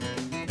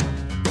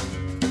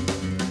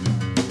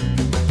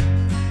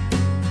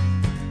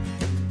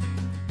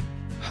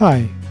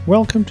Hi,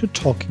 welcome to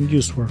Talking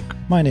Youth Work.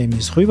 My name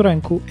is Rui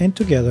Branco, and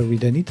together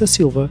with Anita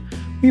Silva,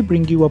 we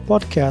bring you a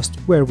podcast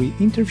where we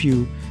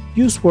interview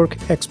youth work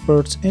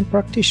experts and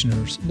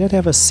practitioners that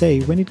have a say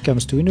when it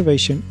comes to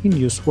innovation in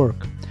youth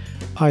work,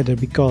 either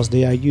because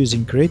they are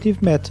using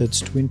creative methods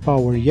to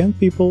empower young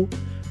people,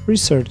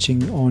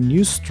 researching on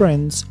youth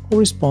trends, or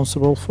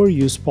responsible for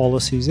youth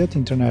policies at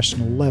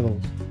international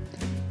level.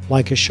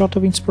 Like a shot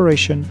of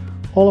inspiration,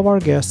 all of our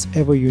guests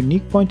have a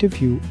unique point of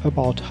view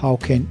about how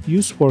can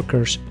youth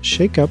workers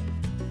shake up,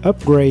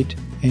 upgrade,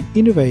 and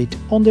innovate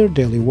on their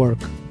daily work.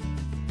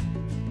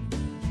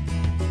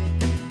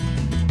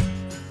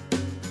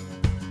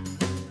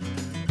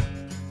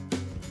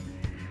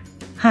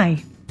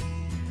 Hi.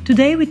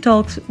 Today we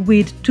talked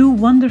with two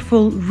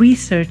wonderful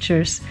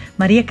researchers,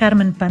 Maria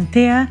Carmen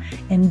Pantea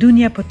and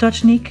Dunia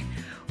Potočnik,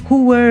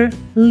 who were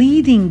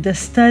leading the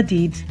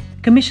study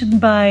commissioned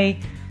by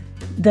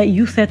the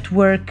Youth at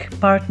Work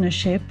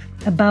partnership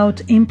about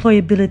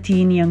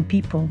employability in young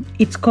people.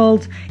 It's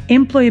called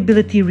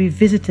Employability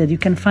Revisited. You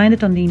can find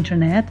it on the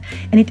internet,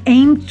 and it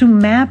aimed to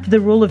map the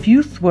role of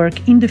youth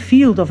work in the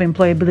field of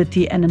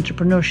employability and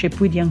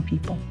entrepreneurship with young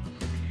people.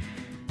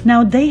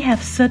 Now, they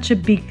have such a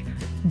big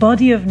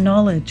body of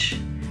knowledge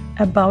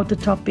about the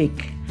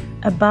topic,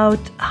 about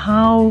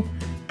how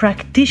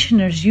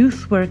practitioners,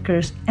 youth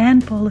workers,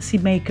 and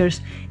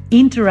policymakers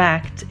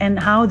interact and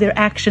how their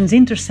actions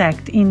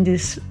intersect in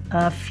this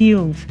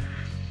field.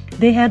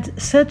 They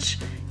had such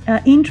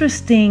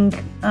interesting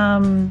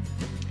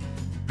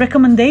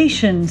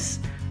recommendations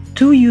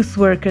to youth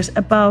workers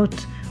about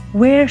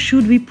where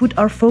should we put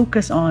our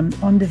focus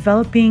on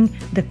developing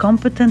the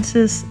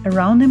competences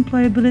around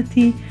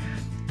employability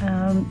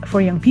for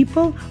young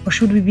people, or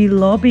should we be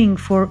lobbying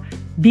for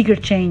bigger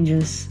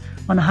changes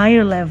on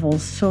higher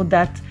levels so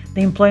that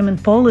the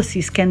employment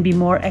policies can be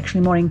more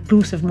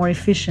inclusive, more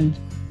efficient.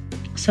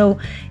 So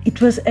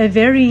it was a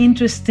very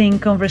interesting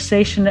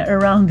conversation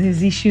around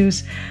these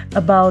issues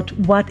about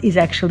what is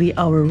actually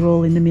our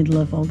role in the middle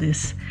of all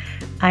this.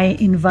 I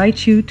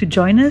invite you to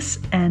join us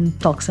and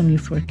talk some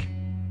youth work.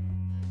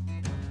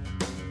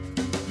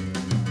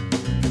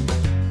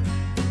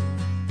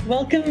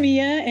 Welcome,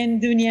 Mia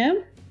and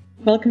Dunia.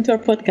 Welcome to our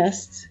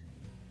podcast.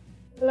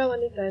 Hello,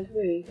 Anita and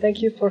Rui.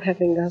 Thank you for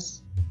having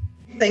us.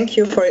 Thank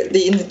you for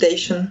the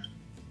invitation.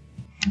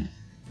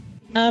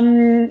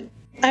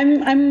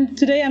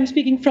 Today I'm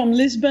speaking from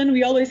Lisbon.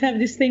 We always have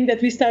this thing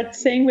that we start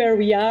saying where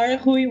we are.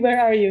 Rui, where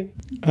are you?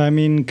 I'm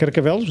in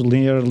Carcavelos,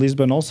 near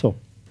Lisbon also.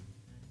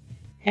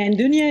 And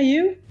Dunia,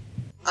 you?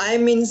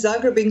 I'm in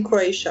Zagreb in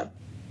Croatia.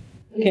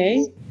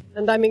 Okay.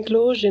 And I'm in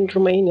Cluj in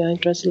Romania, in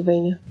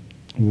Transylvania.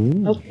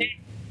 Ooh. Okay.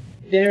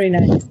 Very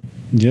nice.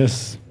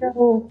 Yes.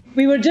 So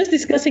we were just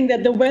discussing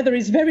that the weather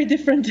is very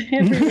different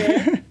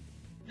everywhere.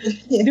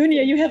 Yeah.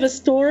 Dunia, you have a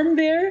storm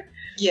there.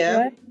 Yeah.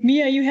 Right?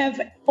 Mia, you have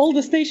all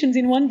the stations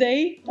in one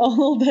day,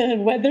 all the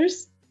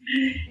weathers,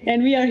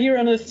 and we are here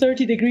on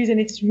 30 degrees, and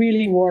it's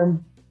really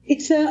warm.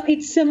 It's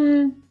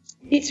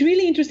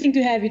really interesting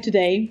to have you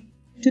today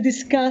to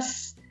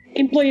discuss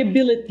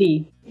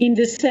employability in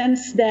the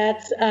sense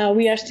that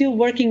we are still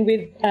working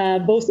with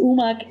both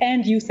UMAC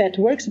and Youth at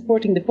Work,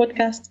 supporting the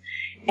podcast,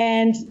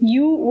 and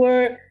you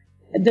were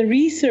the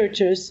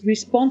researchers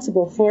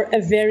responsible for a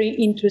very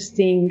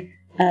interesting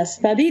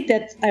study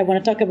that I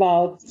want to talk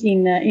about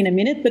in a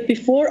minute. But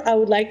before, I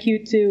would like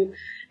you to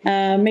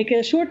make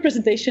a short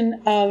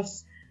presentation of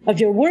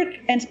your work,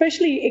 and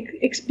especially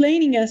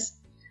explaining us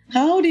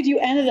how did you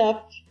ended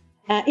up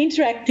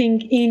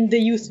interacting in the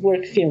youth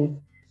work field.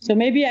 So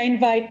maybe I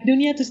invite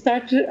Dunia to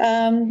start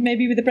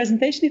maybe with the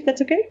presentation, if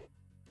that's okay.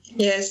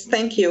 Yes,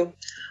 thank you.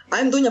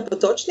 I'm Dunia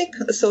Potočnik,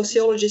 a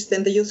sociologist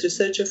and a youth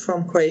researcher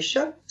from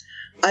Croatia.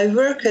 I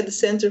work at the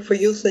Center for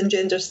Youth and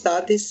Gender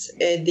Studies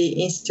at the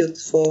Institute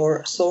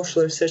for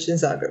Social Research in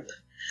Zagreb.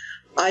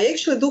 I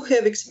actually do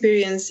have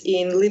experience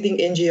in leading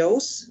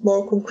NGOs,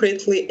 more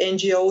concretely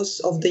NGOs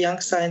of the young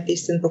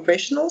scientists and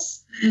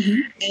professionals.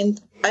 Mm-hmm.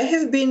 And I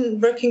have been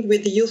working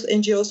with the youth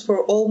NGOs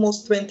for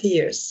almost 20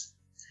 years.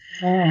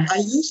 I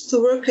used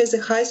to work as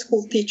a high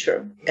school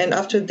teacher, and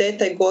after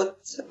that I got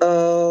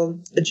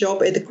a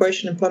job at the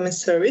Croatian Employment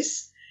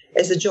Service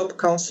as a job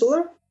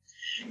counselor,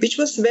 which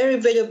was a very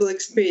valuable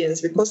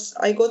experience because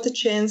I got a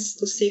chance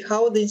to see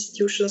how the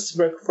institutions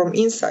work from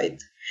inside,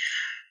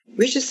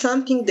 which is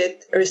something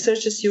that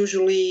researchers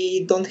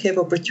usually don't have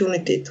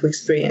opportunity to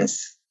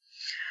experience.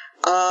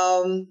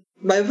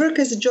 My work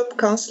as a job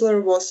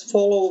counselor was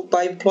followed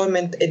by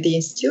employment at the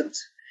institute,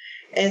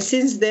 and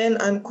since then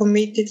I'm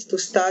committed to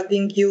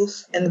studying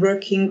youth and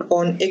working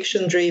on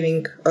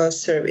action-driven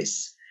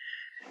service.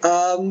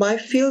 My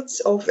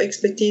fields of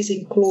expertise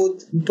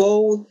include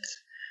both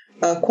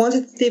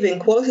quantitative and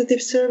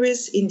qualitative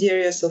service in the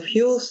areas of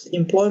youth,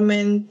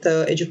 employment,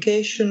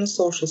 education,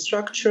 social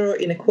structure,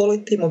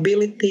 inequality,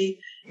 mobility,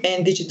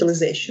 and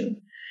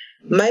digitalization.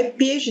 My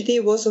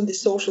PhD was on the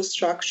social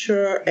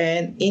structure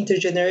and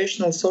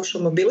intergenerational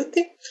social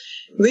mobility,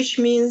 which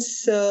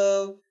means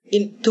to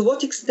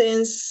what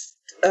extent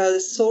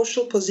the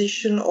social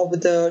position of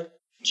the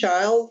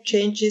child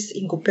changes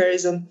in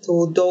comparison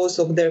to those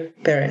of their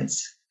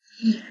parents.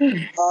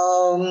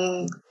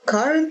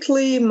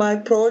 Currently,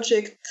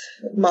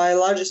 my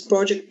largest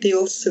project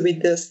deals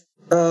with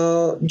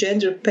the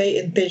gender pay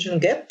and pension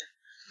gap,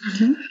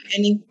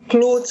 and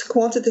includes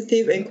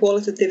quantitative and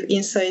qualitative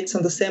insights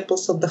on the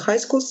samples of the high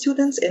school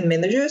students and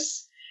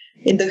managers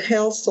in the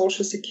health,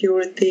 social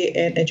security,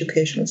 and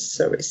education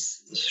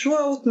service.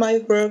 Throughout my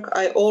work,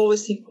 I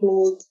always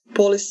include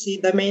policy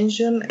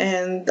dimension,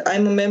 and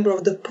I'm a member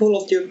of the pool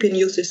of the European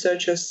Youth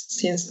Researchers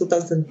since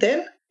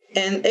 2010.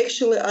 And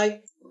actually,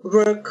 I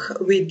work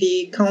with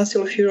the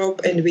Council of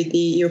Europe and with the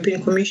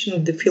European Commission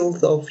in the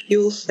field of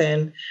youth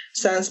and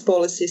science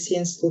policy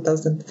since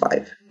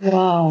 2005.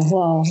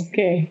 Wow,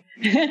 okay.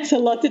 That's a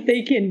lot to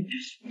take in,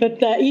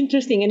 but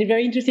interesting, and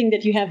very interesting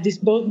that you have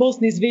both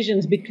these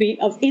visions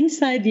of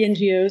inside the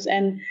NGOs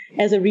and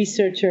as a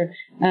researcher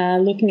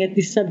looking at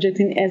this subject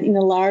in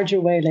a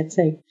larger way, let's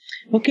say.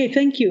 Okay,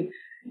 thank you.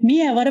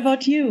 Mia, what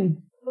about you?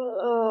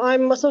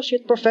 I'm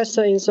associate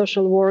professor in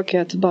social work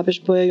at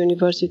Babeș-Bolyai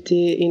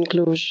University in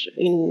Cluj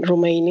in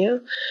Romania.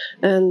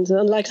 And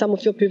unlike some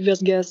of your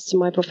previous guests,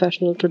 my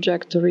professional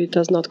trajectory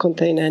does not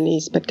contain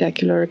any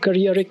spectacular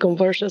career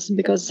reconversions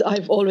because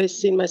I've always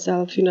seen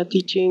myself in a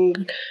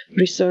teaching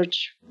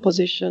research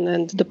position,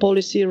 and the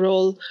policy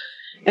role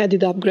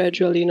added up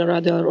gradually in a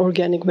rather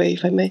organic way,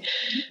 if I may.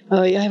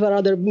 I have a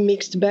rather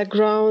mixed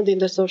background in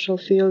the social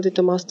field, with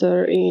a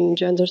master in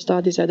gender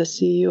studies at the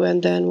CEU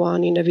and then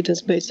one in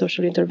evidence-based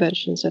social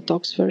interventions at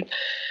Oxford.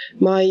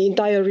 My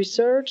entire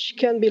research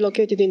can be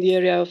located in the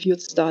area of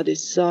youth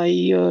studies. I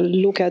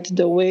look at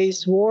the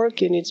ways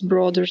work, in its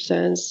broader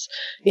sense,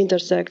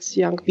 intersects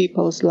young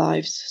people's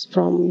lives,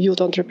 from youth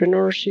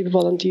entrepreneurship,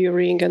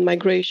 volunteering, and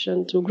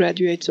migration to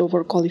graduates'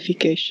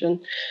 overqualification.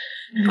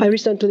 I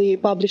recently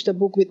published a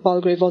book with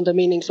Palgrave on the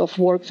meanings of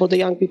work for the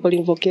young people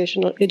in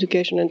vocational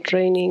education and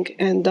training,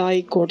 and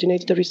I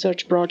coordinated a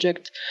research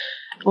project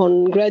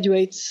on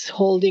graduates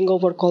holding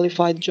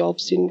overqualified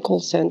jobs in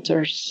call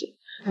centers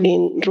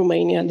in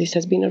Romania. This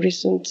has been a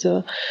recent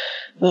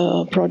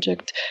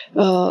project.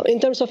 In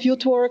terms of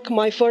youth work,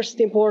 my first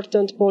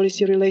important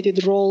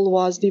policy-related role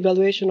was the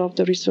evaluation of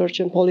the research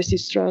and policy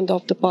strand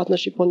of the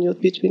Partnership on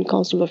Youth between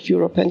Council of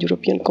Europe and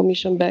European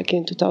Commission back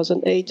in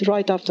 2008,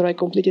 right after I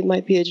completed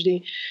my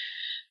PhD.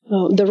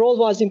 The role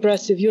was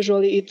impressive.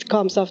 Usually it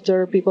comes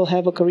after people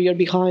have a career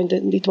behind,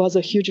 and it was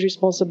a huge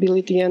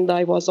responsibility, and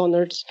I was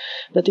honored.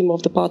 The team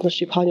of the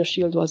partnership, Hanyo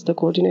Shield was the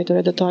coordinator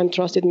at the time,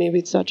 trusted me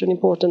with such an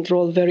important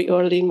role very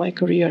early in my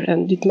career,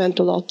 and it meant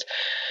a lot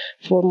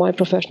for my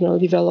professional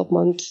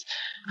development.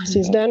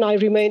 Since then, I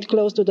remained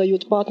close to the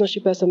Youth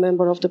Partnership as a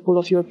member of the pool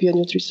of European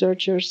youth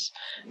researchers,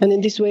 and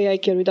in this way I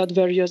carried out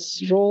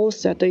various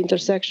roles at the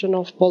intersection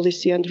of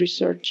policy and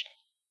research.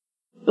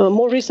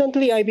 More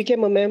recently, I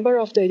became a member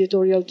of the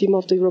editorial team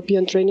of the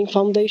European Training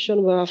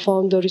Foundation, where I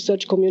found a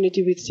research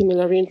community with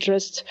similar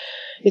interests.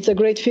 It's a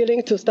great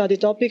feeling to study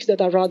topics that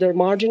are rather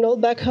marginal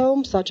back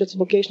home, such as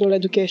vocational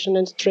education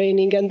and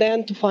training, and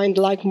then to find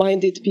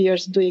like-minded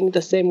peers doing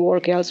the same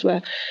work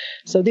elsewhere.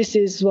 So this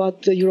is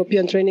what the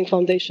European Training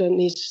Foundation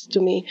is to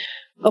me.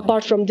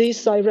 Apart from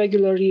this, I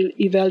regularly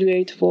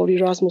evaluate for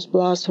Erasmus+,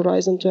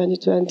 Horizon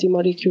 2020,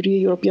 Marie Curie,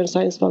 European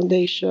Science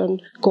Foundation,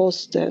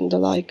 COST, and the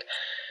like.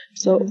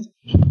 So,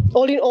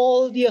 all in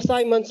all, the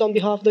assignments on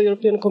behalf of the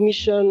European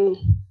Commission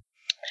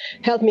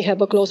helped me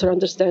have a closer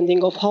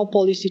understanding of how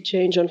policy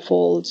change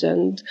unfolds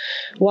and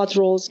what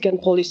roles can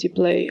policy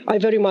play. I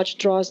very much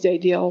trust the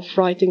idea of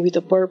writing with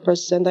a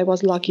purpose, and I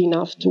was lucky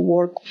enough to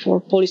work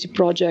for policy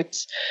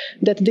projects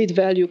that did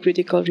value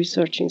critical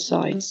research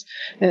insights.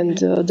 And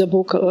the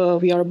book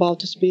we are about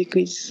to speak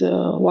is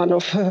one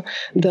of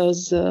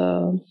those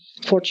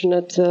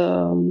fortunate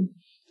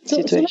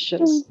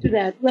situations.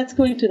 So let's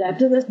go into that.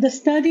 The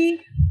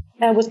study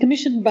was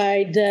commissioned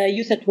by the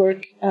Youth at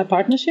Work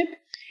Partnership,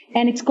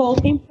 and it's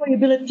called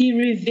Employability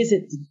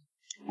Revisited.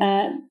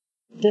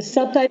 The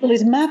subtitle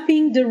is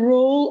Mapping the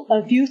Role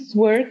of Youth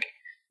Work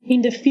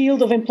in the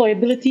Field of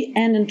Employability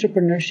and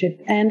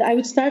Entrepreneurship. And I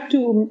would start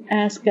to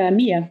ask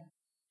Mia,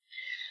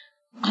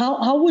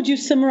 how would you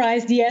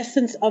summarize the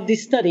essence of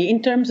this study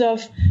in terms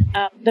of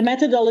the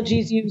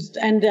methodologies used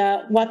and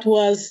what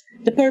was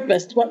the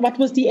purpose, what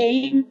was the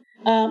aim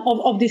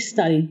of this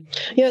study?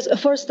 Yes,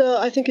 first,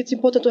 I think it's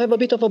important to have a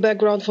bit of a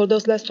background for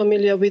those less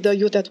familiar with the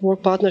Youth at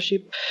Work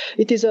Partnership.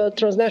 It is a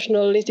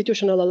transnational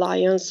institutional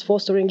alliance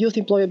fostering youth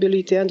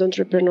employability and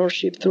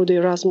entrepreneurship through the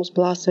Erasmus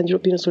Plus and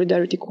European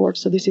Solidarity Corps.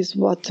 So this is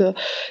what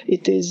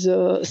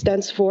it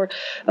stands for.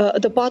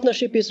 The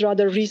partnership is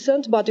rather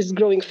recent, but it's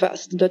growing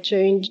fast. The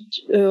change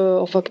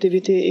of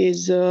activity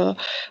is a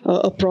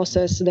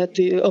process that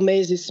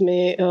amazes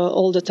me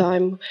all the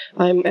time.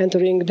 I'm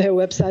entering their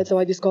website, so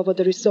I discover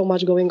there is so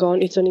much going on.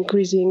 It's an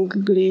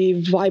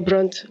increasingly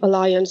vibrant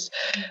alliance.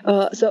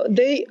 So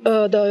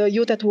the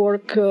Youth at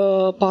Work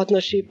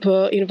Partnership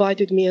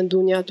invited me and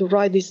Dunya to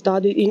write this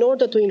study in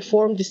order to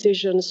inform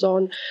decisions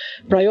on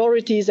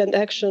priorities and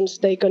actions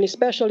taken,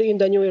 especially in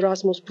the new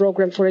Erasmus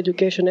program for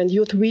education and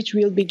youth, which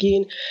will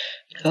begin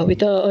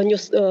with a new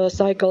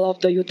cycle of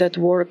the Youth at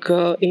Work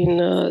in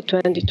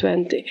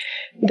 2020.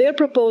 Their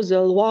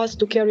proposal was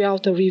to carry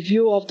out a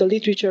review of the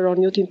literature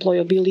on youth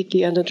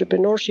employability and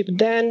entrepreneurship,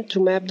 then to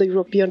map the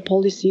European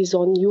policies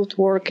on youth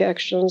work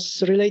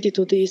actions related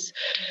to this,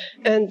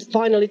 and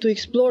finally to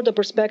explore the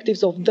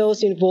perspectives of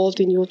those involved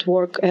in youth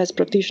work as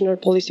practitioner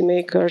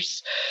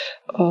policymakers,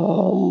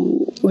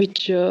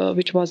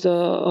 which was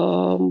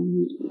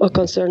a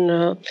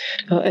concern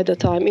at the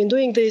time. In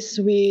doing this,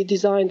 we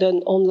designed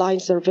an online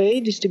survey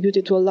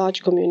distributed to a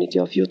large community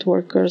of youth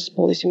workers,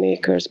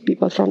 policymakers,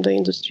 people from the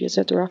industry,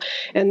 etc.,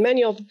 and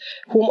many of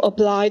whom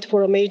applied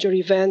for a major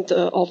event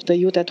of the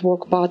Youth at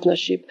Work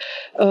partnership.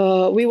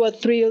 We were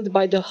thrilled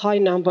by the high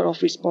number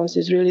of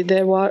responses. Really,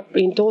 there were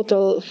in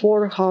total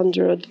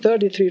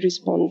 433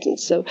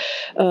 respondents. So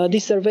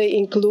this survey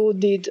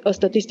included a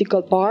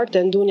statistical part,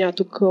 and Dunia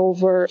took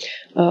over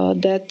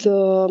that.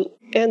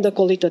 And a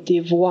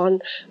qualitative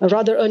one,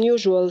 rather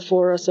unusual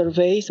for a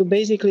survey. So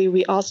basically,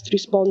 we asked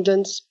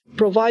respondents,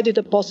 provided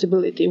a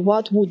possibility,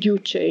 what would you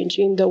change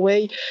in the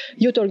way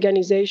youth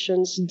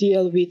organizations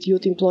deal with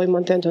youth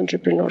employment and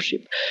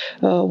entrepreneurship?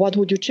 What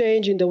would you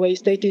change in the way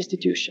state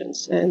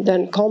institutions and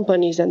then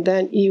companies and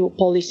then EU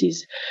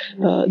policies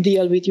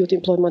deal with youth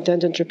employment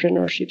and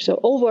entrepreneurship? So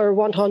over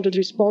 100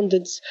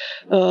 respondents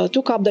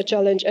took up the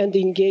challenge and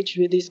engaged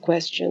with these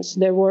questions.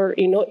 There were,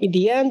 in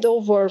the end,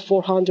 over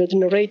 400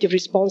 narrative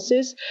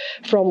responses,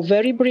 from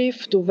very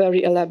brief to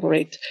very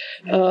elaborate.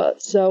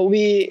 So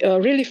we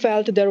really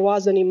felt there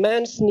was an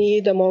immense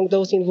need among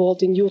those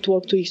involved in youth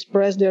work to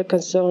express their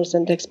concerns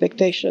and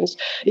expectations.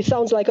 It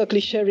sounds like a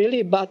cliche,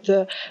 really, but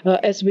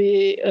as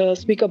we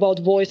speak about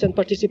voice and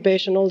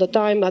participation all the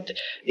time,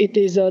 it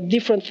is a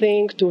different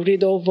thing to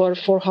read over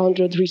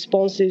 400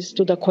 responses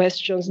to the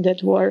questions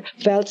that were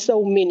felt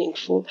so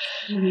meaningful.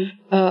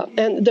 Mm-hmm.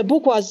 And the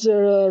book was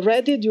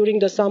ready during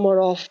the summer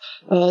of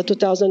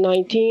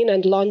 2019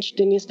 and launched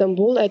in Istanbul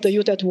at the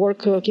Youth at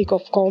Work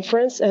Kickoff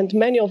Conference. And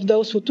many of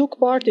those who took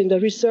part in the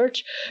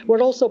research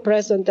were also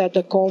present at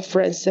the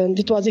conference. And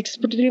it was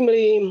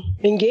extremely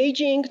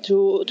engaging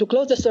to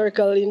close the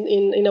circle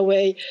in a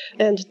way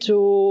and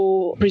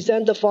to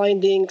present the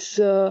findings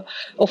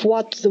of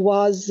what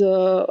was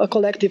a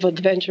collective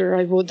adventure,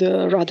 I would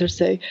rather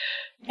say.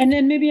 And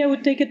then maybe I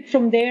would take it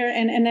from there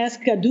and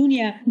ask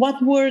Dunia,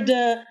 what were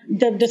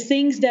the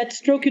things that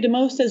struck you the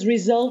most as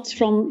results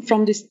from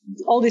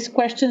all these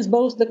questions,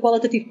 both the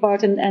qualitative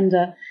part and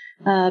the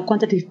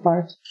quantitative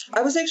part?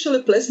 I was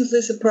actually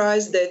pleasantly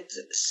surprised that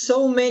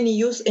so many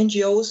youth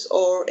NGOs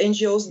or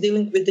NGOs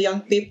dealing with the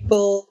young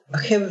people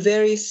have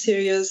very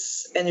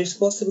serious and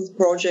responsible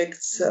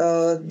projects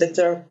that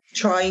are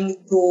trying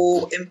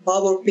to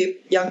empower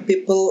young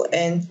people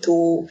and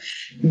to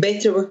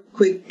better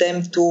equip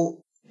them to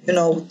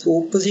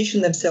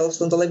position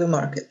themselves on the labor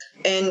market.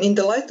 And in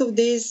the light of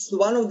this,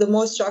 one of the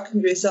most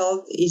shocking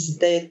results is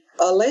that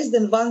less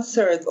than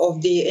 1/3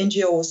 of the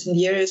NGOs in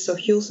the areas of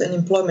youth and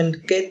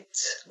employment get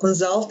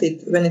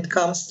consulted when it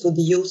comes to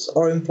the youth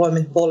or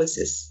employment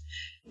policies,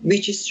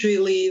 which is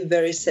really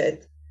very sad.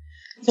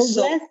 So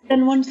less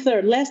than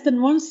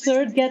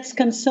 1/3 gets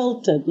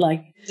consulted,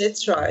 like.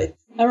 That's right.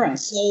 All right.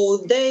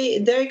 So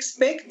they're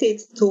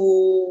expected to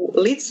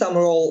lead some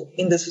role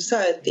in the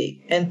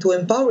society and to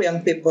empower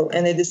young people.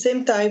 And at the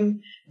same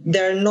time,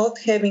 they're not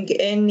having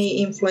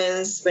any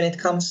influence when it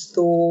comes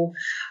to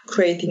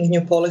creating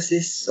new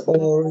policies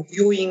or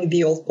viewing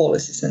the old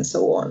policies and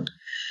so on.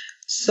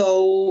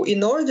 So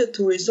in order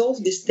to resolve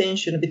this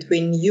tension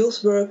between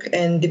youth work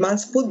and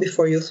demands put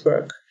before youth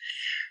work,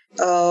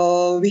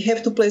 we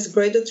have to place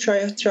greater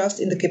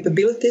trust in the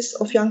capabilities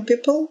of young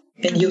people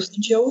and youth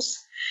NGOs,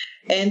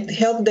 and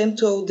help them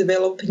to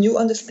develop new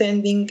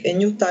understanding and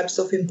new types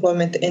of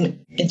employment and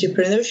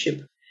entrepreneurship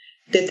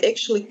that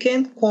actually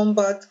can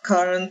combat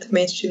current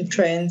mainstream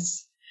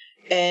trends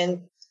and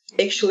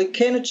actually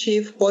can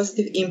achieve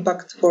positive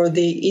impact for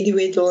the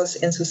individuals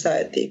and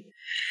society.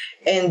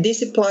 And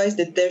this implies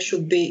that there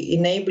should be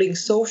enabling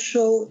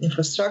social,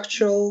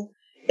 infrastructural,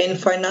 and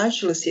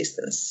financial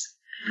assistance,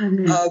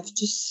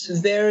 which is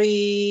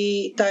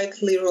very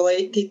tightly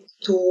related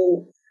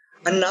to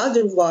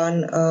another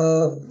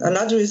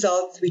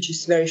result, which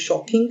is very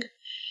shocking,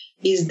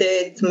 is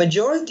that the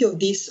majority of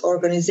these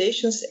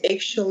organizations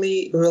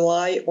actually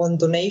rely on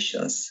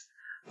donations,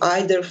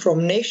 either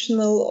from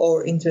national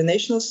or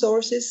international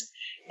sources,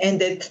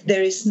 and that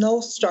there is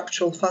no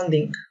structural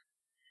funding.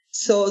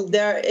 So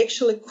they're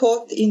actually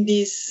caught in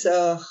this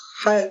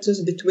hiatus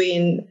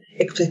between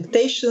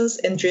expectations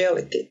and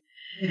reality.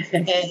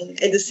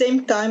 And at the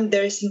same time,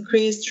 there is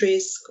increased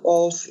risk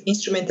of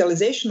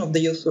instrumentalization of the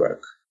youth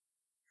work.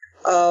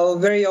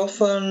 Very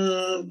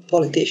often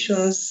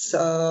politicians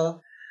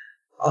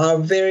are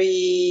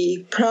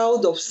very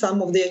proud of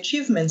some of the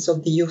achievements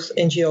of the youth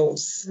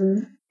NGOs.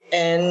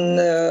 And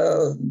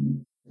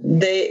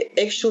they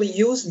actually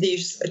use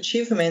these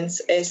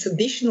achievements as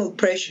additional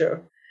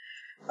pressure,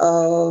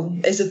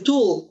 as a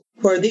tool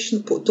for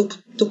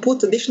to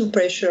put additional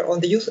pressure on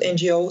the youth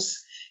NGOs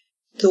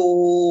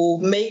to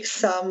make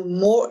some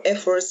more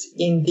efforts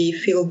in the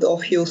field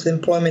of youth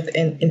employment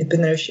and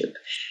entrepreneurship,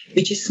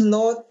 which is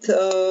not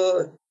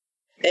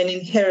an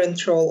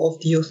inherent role of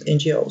the youth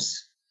NGOs.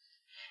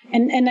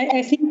 And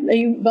I think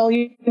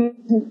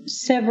you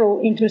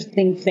several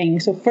interesting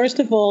things. So first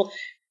of all,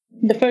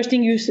 the first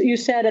thing you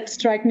said that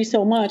struck me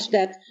so much,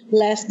 that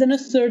less than a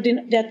third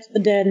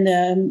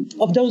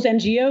of those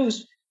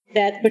NGOs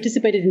that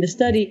participated in the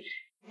study,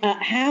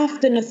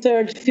 half than a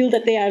third feel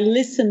that they are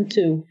listened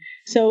to.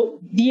 So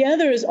the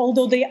others,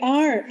 although they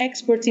are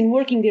experts in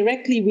working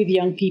directly with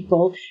young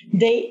people,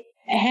 they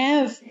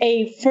have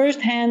a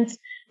first-hand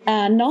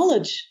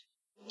knowledge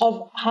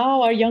of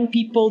how are young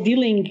people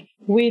dealing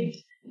with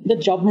the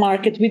job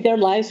market, with their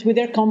lives, with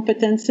their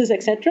competences,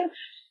 etc.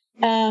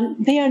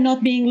 They are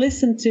not being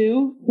listened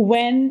to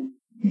when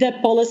the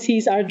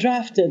policies are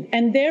drafted.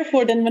 And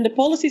therefore, then when the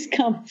policies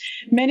come,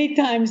 many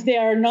times they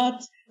are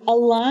not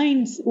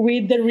aligned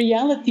with the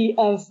reality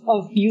of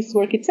youth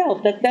work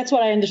itself. That's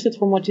what I understood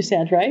from what you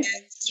said, right?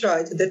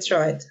 That's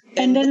right.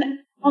 And then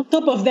on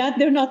top of that,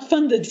 they're not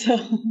funded. So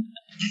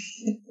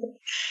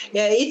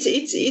yeah,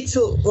 it's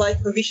like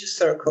a vicious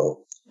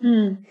circle.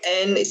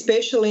 And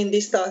especially in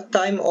this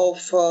time of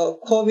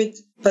COVID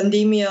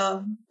pandemic,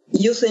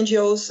 youth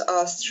NGOs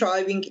are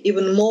striving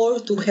even more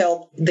to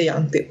help the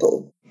young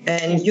people.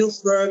 And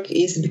youth work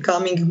is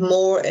becoming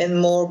more and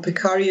more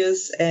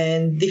precarious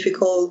and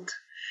difficult.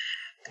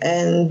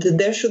 And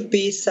there should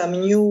be some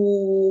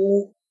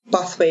new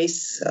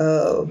pathways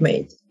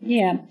made.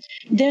 Yeah.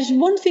 There's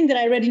one thing that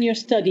I read in your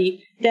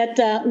study that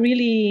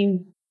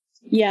really...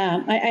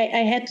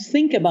 I had to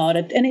think about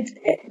it, and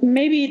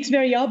maybe it's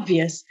very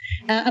obvious.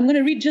 I'm going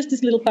to read just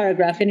this little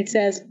paragraph, and it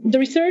says, the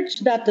research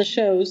data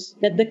shows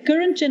that the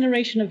current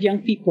generation of young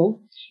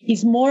people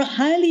is more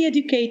highly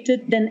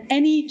educated than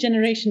any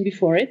generation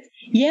before it,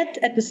 yet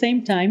at the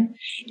same time,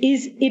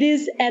 it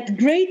is at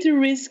greater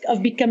risk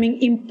of becoming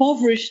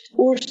impoverished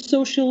or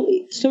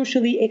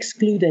socially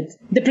excluded.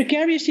 The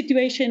precarious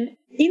situation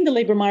in the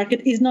labor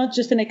market is not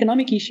just an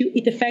economic issue.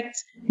 It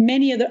affects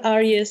many other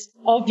areas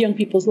of young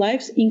people's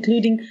lives,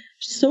 including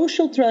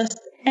social trust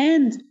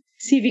and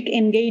civic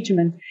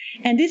engagement.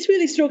 And this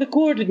really struck a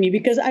chord with me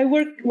because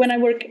when I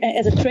work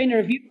as a trainer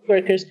of youth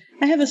workers,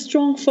 I have a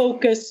strong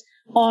focus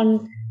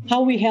on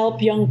how we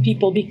help young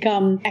people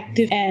become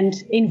active and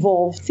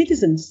involved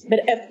citizens.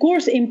 But of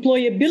course,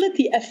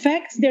 employability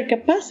affects their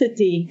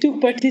capacity to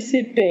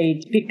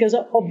participate because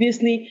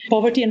obviously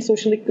poverty and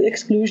social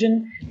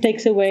exclusion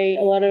takes away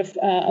a lot of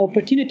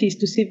opportunities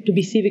to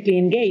be civically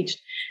engaged.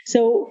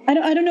 So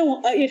I don't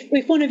know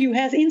if one of you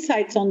has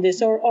insights on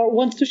this or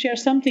wants to share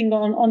something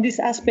on this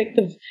aspect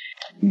of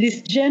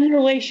this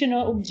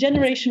generational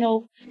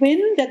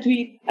twin that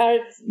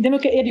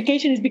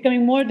education is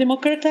becoming more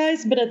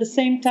democratized, but at the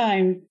same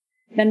time,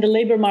 then the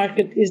labor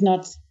market is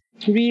not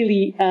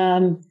really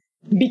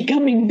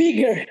becoming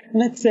bigger,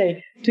 let's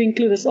say, to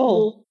include us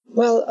all.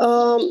 Well,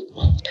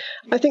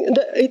 I think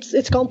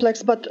it's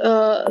complex, but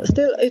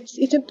still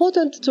it's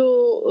important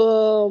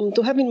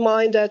to have in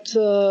mind that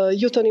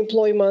youth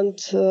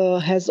unemployment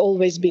has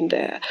always been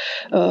there.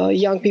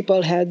 Young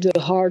people had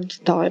hard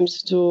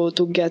times to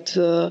get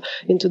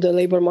into the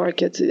labor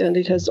market, and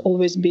it has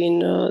always been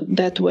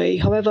that way.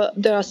 However,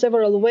 there are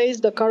several ways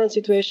the current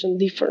situation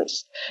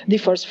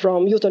differs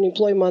from youth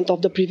unemployment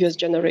of the previous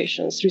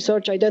generations.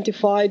 Research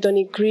identified an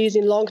increase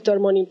in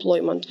long-term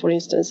unemployment, for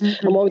instance,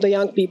 among the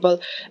young people,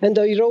 and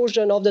the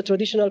erosion of the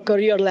traditional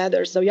career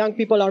ladder. So young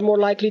people are more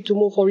likely to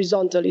move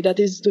horizontally, that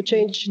is, to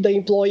change the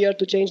employer,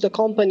 to change the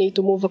company,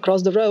 to move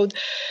across the road,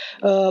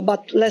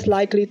 but less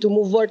likely to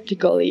move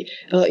vertically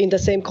in the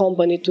same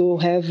company, to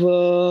have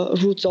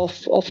roots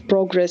of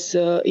progress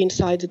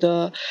inside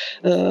the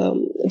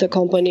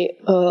company.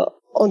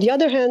 On the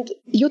other hand,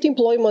 youth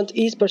employment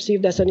is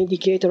perceived as an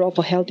indicator of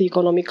a healthy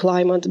economic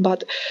climate,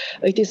 but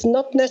it is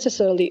not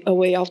necessarily a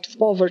way out of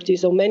poverty.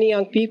 So many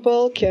young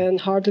people can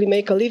hardly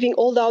make a living,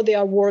 although they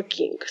are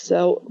working.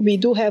 So we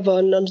do have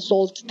an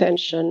unsolved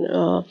tension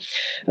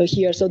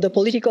here. So the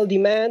political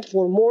demand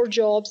for more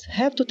jobs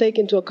have to take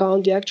into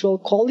account the actual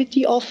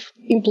quality of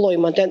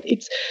employment, and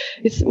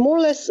it's more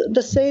or less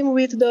the same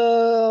with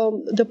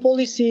the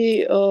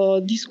policy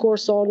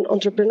discourse on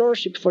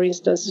entrepreneurship. For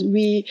instance,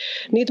 we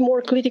need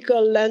more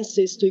critical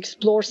lenses to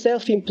explore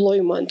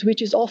self-employment,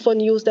 which is often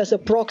used as a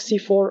proxy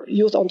for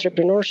youth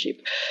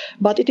entrepreneurship,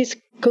 but it is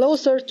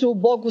closer to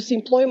bogus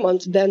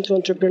employment than to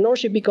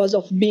entrepreneurship because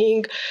of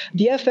being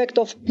the effect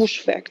of push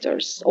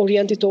factors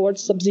oriented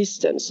towards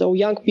subsistence. So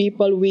young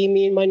people,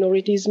 women,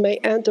 minorities may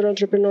enter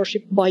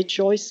entrepreneurship by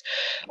choice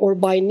or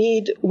by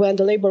need when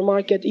the labor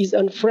market is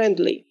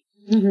unfriendly.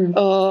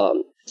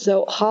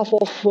 So half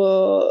of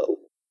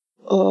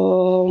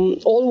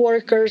all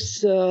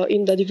workers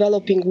in the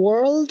developing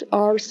world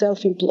are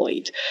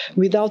self-employed,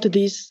 without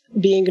this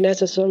being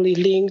necessarily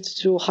linked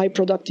to high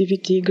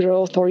productivity,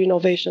 growth, or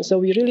innovation. So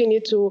we really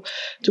need to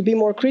be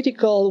more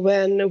critical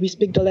when we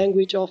speak the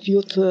language of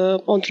youth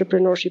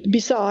entrepreneurship.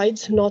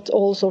 Besides, not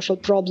all social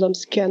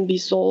problems can be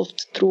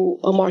solved through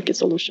market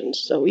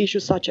solutions. So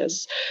issues such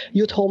as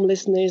youth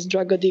homelessness,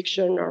 drug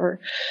addiction are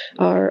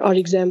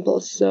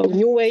examples. So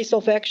new ways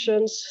of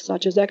actions,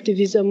 such as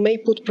activism, may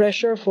put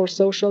pressure for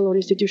social or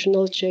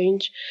institutional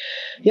change.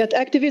 Yet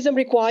activism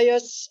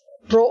requires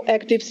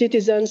proactive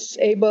citizens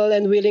able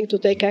and willing to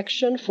take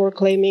action for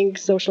claiming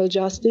social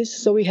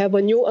justice. So we have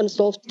a new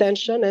unsolved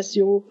tension, as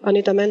you,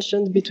 Anita,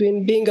 mentioned,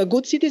 between being a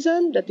good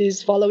citizen, that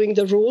is following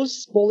the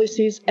rules,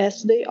 policies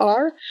as they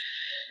are,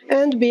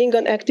 and being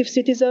an active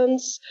citizen,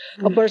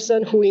 a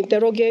person who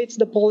interrogates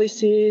the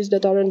policies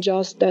that are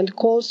unjust and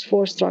calls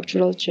for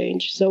structural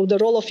change. So the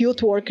role of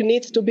youth work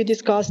needs to be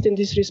discussed in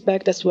this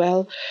respect as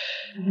well.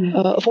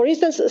 For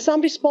instance,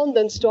 some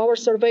respondents to our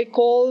survey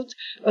called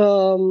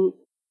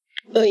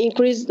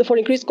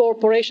increased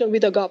cooperation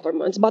with the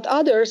government, but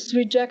others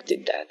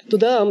rejected that. To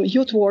them,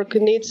 youth work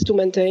needs to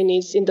maintain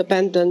its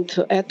independent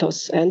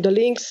ethos, and the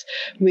links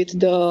with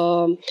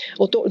the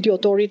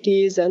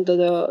authorities and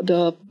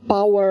the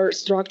power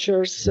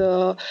structures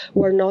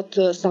were not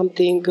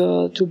something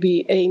to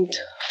be aimed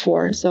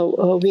for.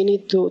 So we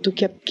need to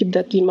keep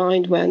that in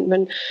mind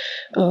when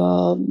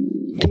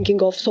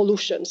thinking of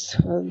solutions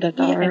that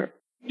are.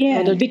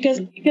 Yeah, because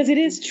it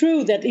is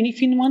true that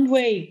if in one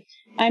way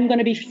I'm going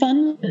to be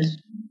funded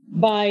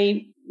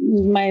by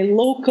my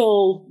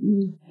local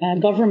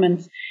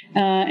government,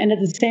 and at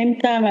the same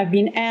time I've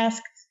been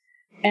asked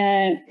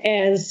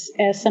as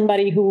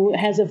somebody who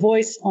has a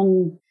voice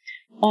on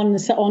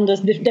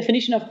the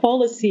definition of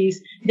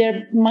policies,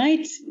 there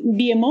might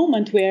be a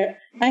moment where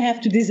I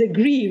have to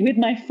disagree with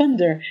my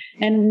funder,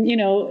 and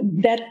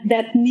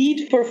that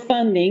need for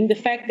funding, the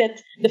fact that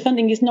the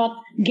funding is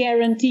not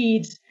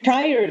guaranteed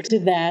prior to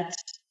that,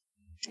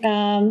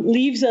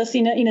 leaves us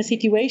in a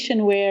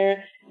situation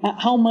where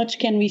how much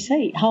can we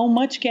say? How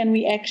much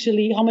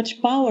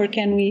power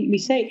can we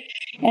say?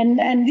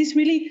 And this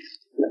really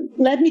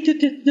led me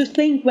to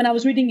think, when I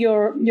was reading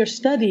your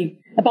study,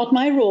 about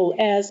my role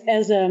as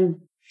a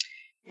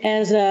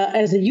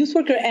youth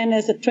worker and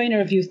as a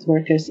trainer of youth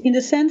workers, in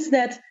the sense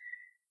that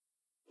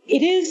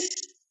it is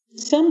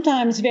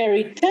sometimes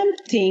very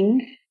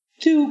tempting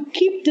to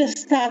keep the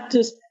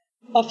status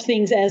of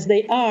things as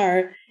they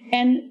are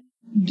and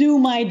do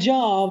my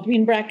job,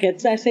 in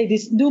brackets, I say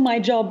this, do my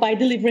job by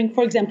delivering,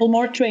 for example,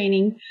 more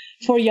training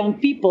for young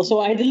people. So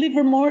I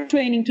deliver more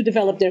training to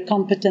develop their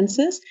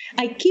competences.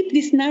 I keep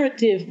this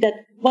narrative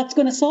that what's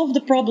going to solve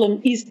the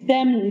problem is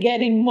them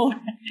getting more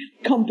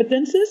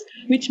competences,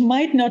 which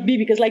might not be,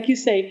 because like you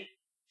say,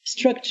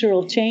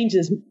 structural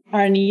changes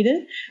are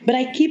needed. But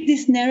I keep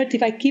this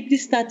narrative, I keep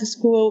this status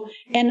quo.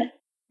 And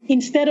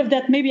instead of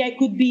that, maybe I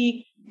could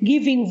be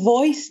giving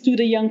voice to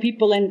the young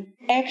people and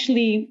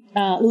actually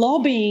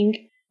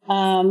lobbying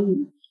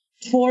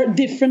for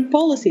different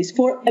policies,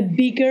 for a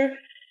bigger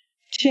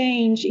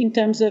change in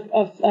terms of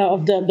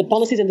the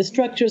policies and the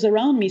structures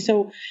around me.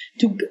 So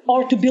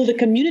to build a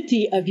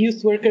community of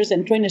youth workers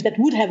and trainers that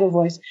would have a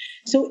voice.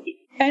 So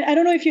I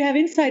don't know if you have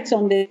insights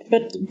on this,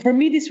 but for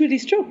me, this really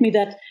struck me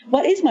that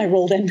what is my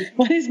role then?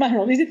 What is my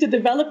role? Is it to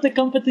develop the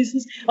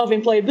competencies of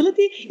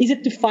employability? Is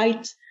it to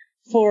fight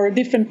for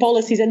different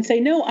policies and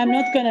say, no, I'm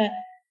not going to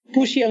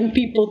push young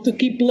people to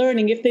keep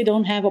learning if they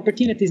don't have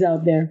opportunities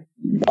out there?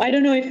 I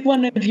don't know if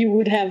one of you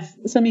would have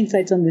some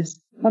insights on this,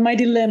 on my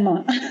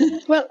dilemma.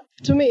 Well,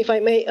 to me, if I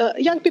may,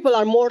 young people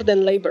are more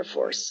than labor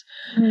force.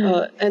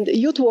 And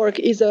youth work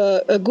is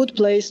a good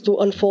place to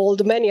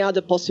unfold many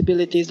other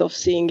possibilities of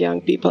seeing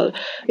young people.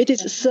 It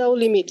is so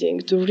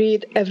limiting to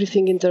read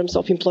everything in terms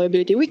of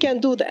employability. We can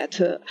do that,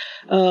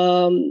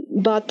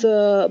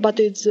 but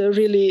it's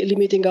really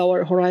limiting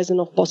our horizon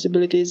of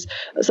possibilities.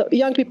 So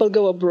young people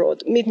go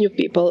abroad, meet new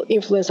people,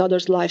 influence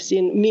others' lives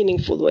in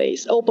meaningful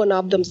ways, open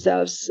up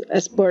themselves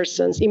as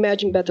persons,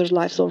 imagine better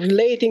lives, or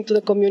relating to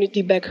the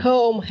community back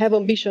home, have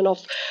ambition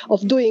of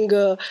doing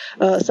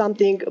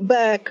something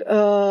back,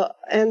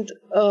 and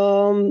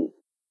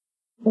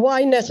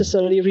why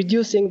necessarily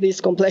reducing this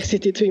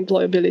complexity to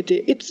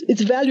employability?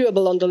 It's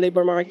valuable on the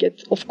labor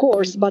market, of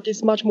course, but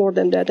it's much more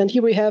than that. And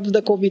here we have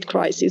the COVID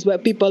crisis, where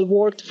people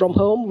worked from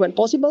home when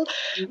possible,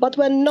 but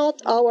when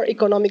not, our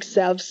economic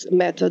selves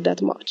matter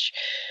that much.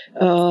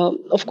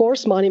 Of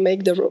course, money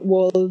makes the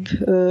world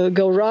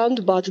go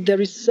round, but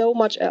there is so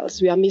much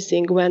else we are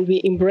missing when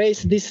we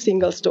embrace this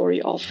single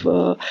story of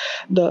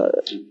the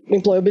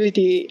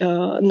employability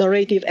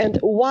narrative. And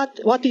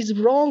what is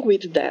wrong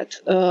with that?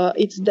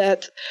 It's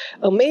that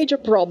a major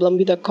problem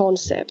with the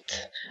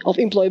concept of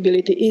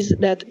employability is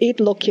that it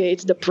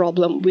locates the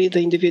problem with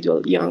the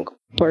individual young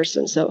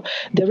person. So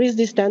there is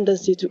this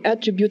tendency to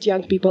attribute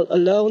young people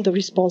alone the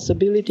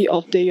responsibility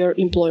of their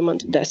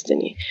employment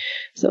destiny.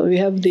 So we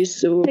have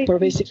this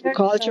pervasive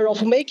culture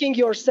of making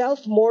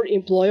yourself more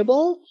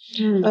employable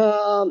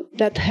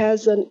that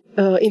has an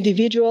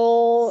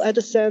individual at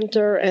the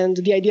center, and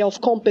the idea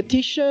of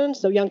competition.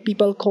 So young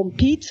people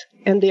compete,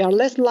 and they are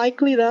less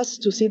likely thus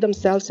to see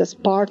themselves as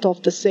part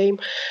of the same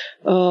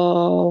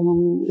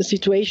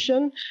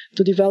situation,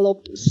 to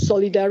develop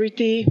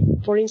solidarity,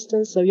 for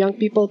instance. So young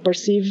people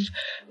perceive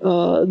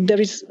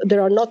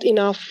there are not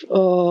enough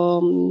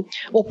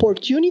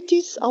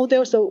opportunities out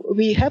there. So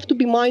we have to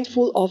be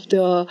mindful of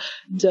the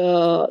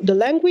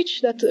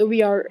language that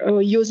we are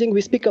using.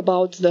 We speak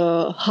about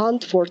the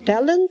hunt for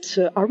talent.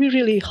 Are we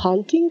really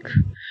hunting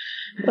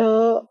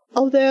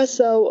out there?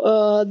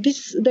 So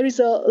there is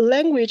a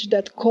language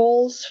that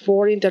calls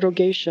for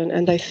interrogation,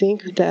 and I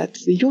think that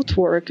youth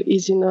work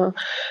is in a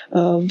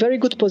very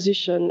good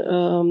position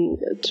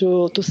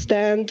to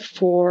stand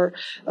for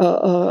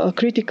a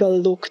critical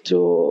look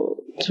to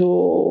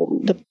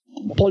the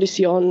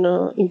policy on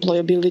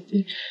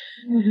employability.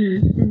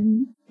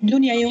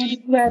 Dunya, you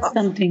wanted to add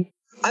something?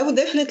 I would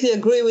definitely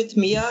agree with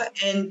Mia,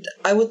 and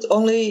I would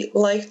only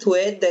like to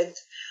add that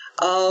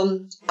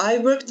I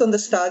worked on the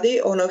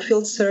study on a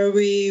field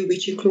survey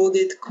which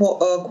included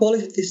a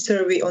qualitative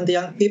survey on the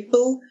young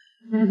people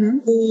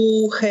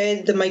who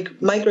had the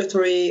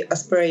migratory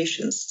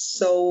aspirations.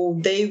 So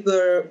they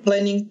were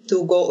planning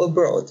to go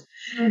abroad.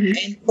 And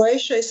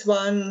Croatia is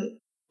one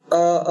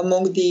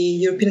among the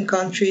European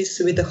countries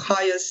with the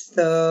highest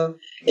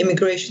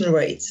immigration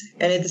rates,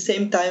 and at the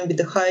same time with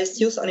the highest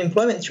youth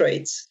unemployment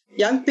rates.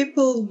 Young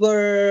people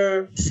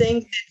were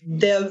saying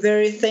they are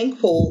very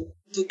thankful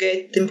to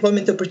get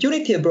employment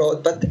opportunity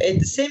abroad, but at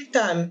the same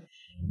time,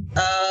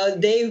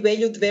 they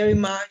valued very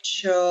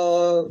much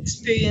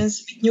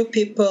experience with new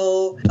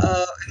people,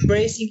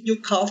 embracing new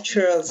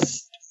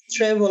cultures,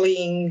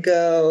 traveling,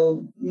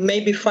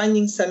 maybe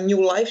finding some new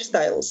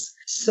lifestyles.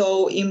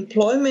 So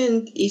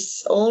employment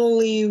is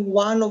only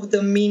one of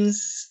the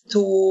means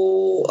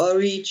to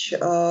reach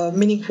a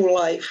meaningful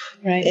life.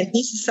 Right. And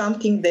this is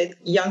something that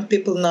young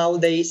people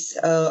nowadays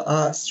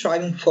are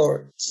striving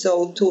for.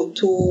 So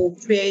to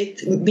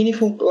create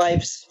meaningful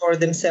lives for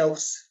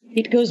themselves.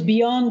 It goes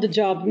beyond the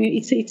job.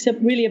 It's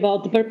really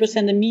about the purpose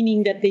and the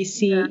meaning that they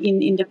see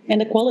in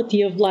and the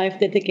quality of life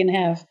that they can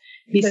have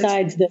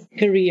besides the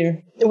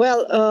career.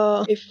 Well,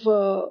 if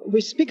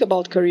we speak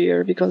about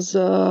career, because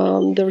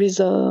there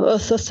is a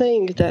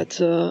saying that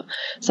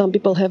some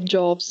people have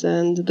jobs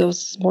and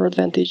those more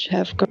advantaged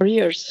have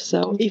careers.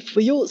 So if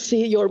you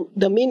see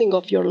the meaning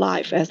of your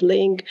life as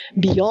laying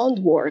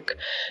beyond work,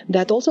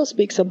 that also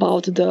speaks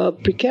about the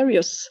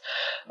precarious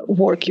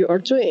work you are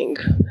doing.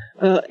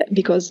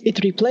 Because it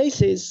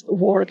replaces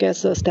work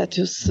as a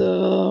status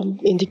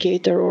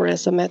indicator or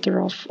as a matter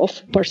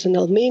of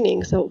personal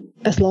meaning. So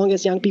as long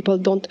as young people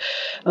don't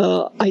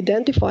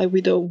identify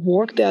with the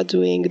work they are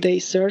doing, they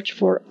search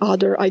for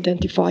other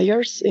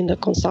identifiers in the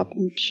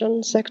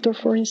consumption sector,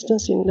 for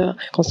instance, in the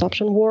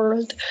consumption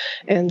world.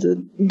 And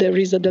there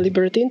is a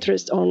deliberate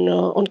interest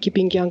on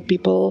keeping young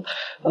people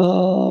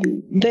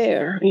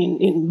there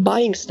in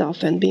buying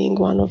stuff and being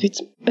one of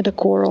its at the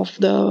core of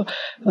the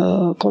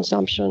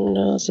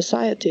consumption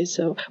society.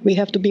 So we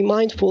have to be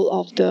mindful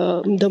of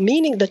the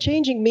meaning, the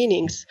changing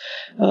meanings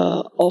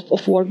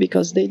of work,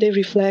 because they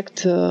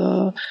reflect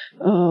the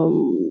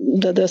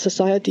the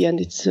society and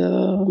its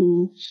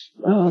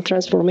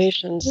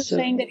transformations. You're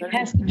saying that it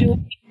has to do with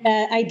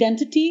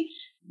identity,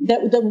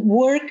 that the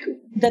work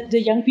that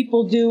the young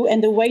people do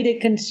and the way they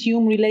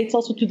consume relates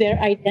also to their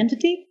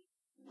identity?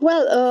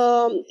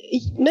 Well,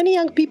 many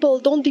young people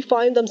don't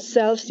define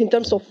themselves in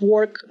terms of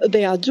work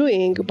they are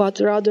doing, but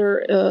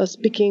rather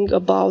speaking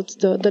about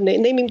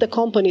naming the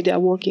company they are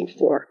working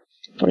for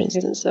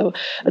instance. So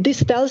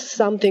this tells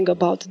something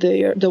about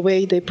the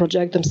way they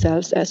project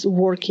themselves as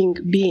working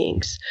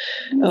beings.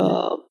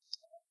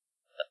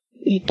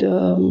 It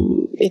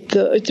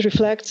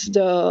reflects in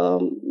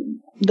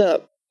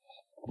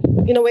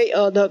a way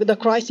the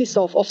crisis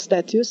of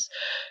status.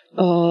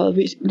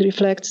 Which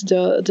reflects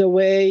the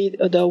way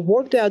the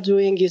work they are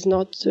doing is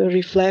not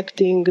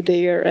reflecting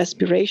their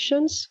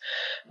aspirations.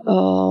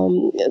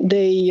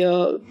 They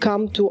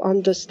come to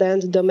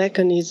understand the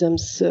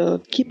mechanisms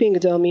keeping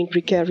them in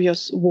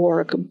precarious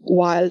work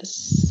while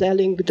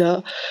selling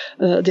the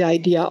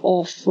idea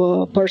of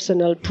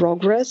personal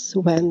progress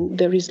when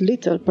there is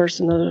little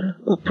personal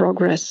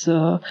progress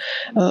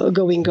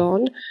going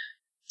on.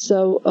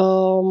 So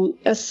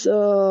as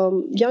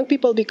young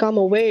people become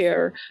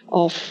aware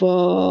of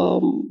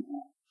the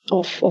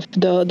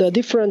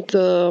different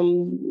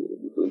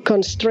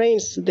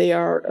constraints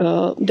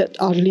that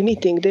are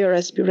limiting their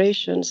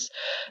aspirations.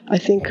 I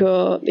think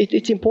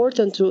it's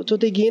important to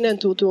dig in and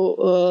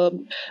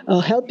to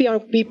help young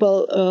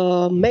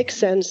people make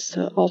sense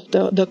of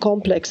the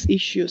complex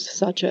issues,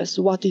 such as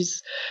what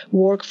is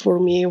work for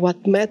me,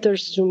 what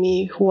matters to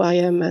me, who I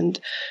am, and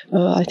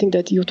I think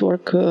that youth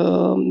work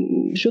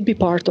should be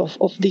part of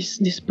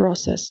this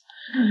process.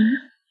 Mm-hmm.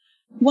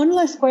 One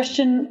last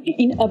question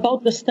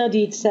about the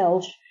study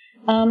itself.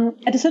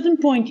 At a certain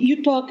point,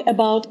 you talk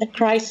about a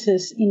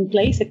crisis in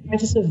place, a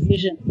crisis of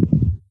vision.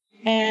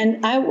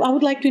 And I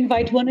would like to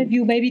invite one of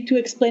you maybe to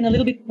explain a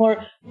little bit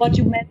more what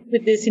you meant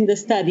with this in the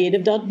study,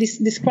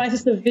 this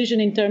crisis of vision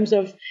in terms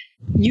of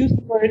youth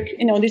work,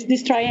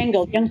 this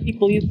triangle, young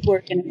people, youth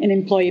work, and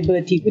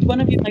employability. Would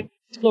one of you like to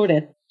explore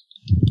that?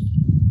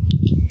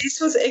 This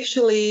was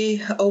actually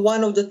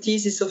one of the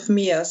theses of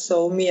Mia,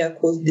 so Mia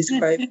could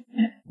describe.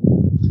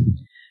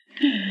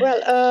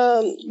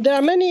 Well, there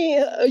are many.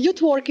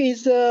 Youth work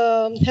has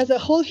a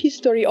whole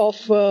history of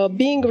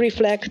being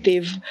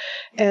reflective,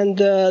 and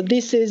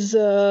this is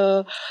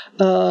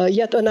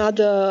yet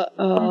another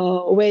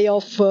way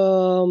of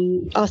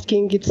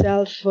asking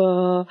itself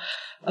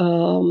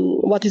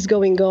what is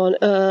going on.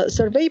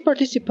 Survey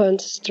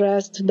participants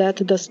stressed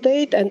that the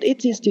state and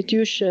its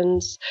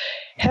institutions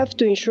have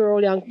to ensure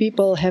all young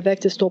people have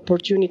access to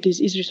opportunities,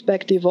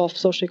 irrespective of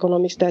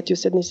socioeconomic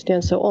status, ethnicity,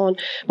 and so on.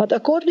 But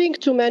according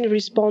to many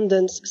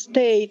respondents,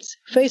 states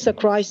face a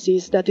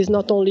crisis that is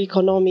not only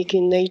economic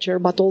in nature,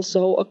 but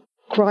also a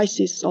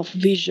crisis of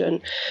vision,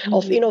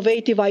 of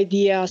innovative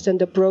ideas and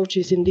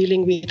approaches in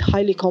dealing with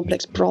highly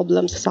complex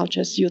problems such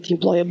as youth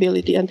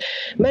employability. And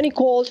many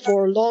called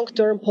for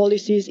long-term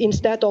policies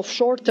instead of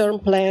short-term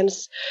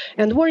plans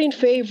and were in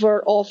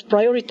favor of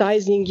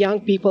prioritizing young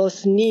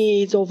people's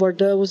needs over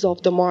those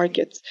of the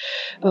market.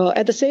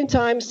 At the same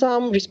time,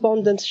 some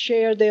respondents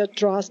share their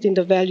trust in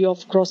the value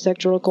of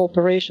cross-sectoral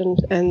cooperation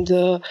and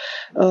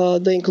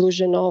the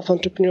inclusion of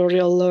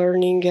entrepreneurial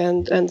learning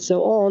and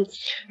so on.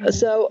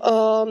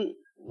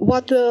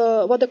 What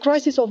the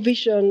crisis of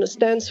vision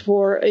stands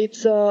for,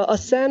 it's a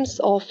sense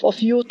of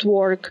youth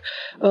work,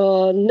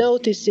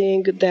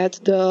 noticing that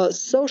the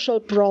social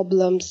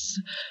problems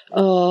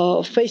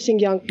facing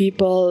young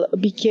people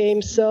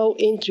became so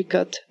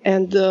intricate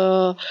and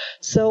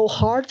so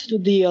hard to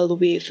deal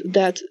with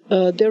that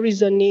there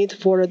is a need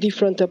for a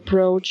different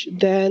approach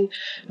than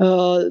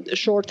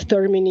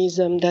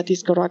short-termism that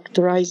is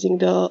characterizing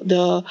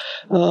the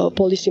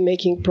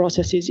policy-making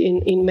processes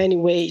in many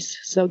ways.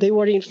 So they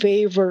were in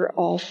favor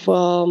of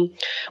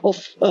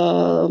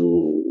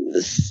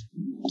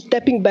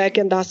stepping back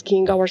and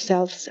asking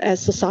ourselves as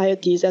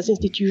societies, as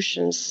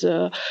institutions,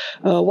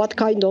 what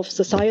kind of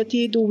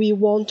society do we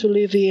want to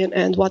live in,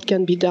 and what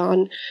can be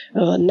done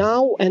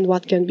now and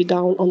what can be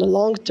done on the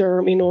long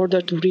term in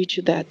order to reach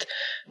that.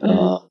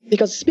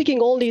 Because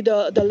speaking only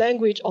the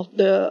language of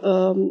the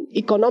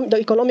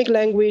economic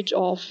language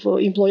of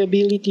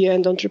employability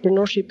and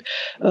entrepreneurship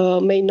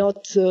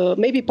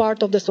may be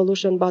part of the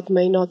solution, but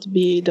may not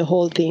be the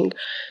whole thing.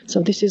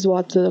 So this is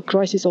what the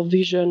crisis of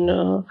vision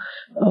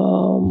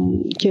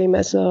came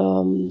as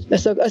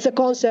a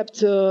concept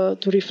to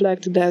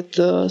reflect that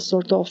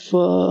sort of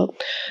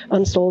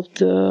unsolved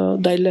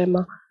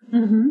dilemma.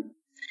 Mm-hmm.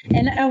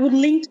 And I would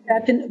link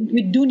that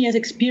with Dunia's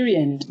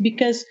experience,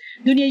 because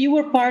Dunia, you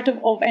were part of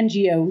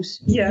NGOs.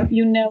 Yeah.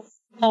 You know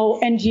how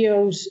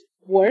NGOs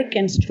work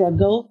and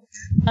struggle.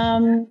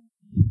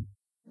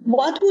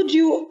 What would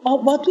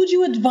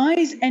you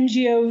advise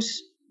NGOs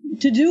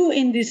to do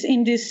in this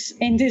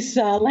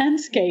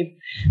landscape?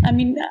 I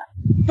mean,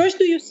 first,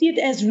 do you see it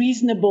as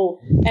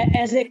reasonable,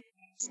 as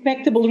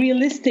expectable,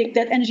 realistic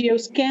that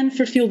NGOs can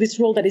fulfill this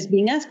role that is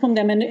being asked from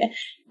them? And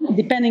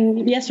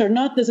depending, yes or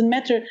not, doesn't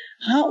matter.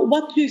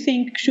 What do you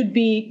think should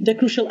be the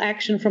crucial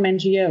action from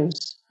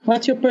NGOs?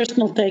 What's your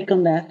personal take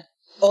on that?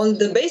 On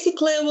the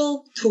basic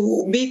level,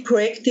 to be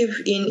proactive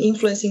in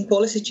influencing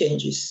policy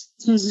changes,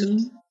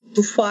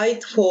 to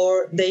fight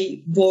for their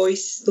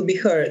voice to be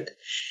heard.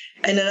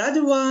 And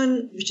another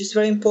one, which is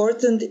very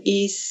important,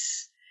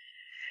 is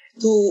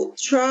to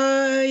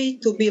try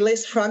to be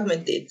less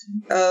fragmented.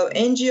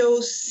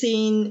 NGO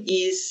scene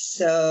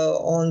is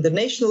on the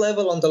national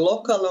level, on the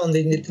local, on the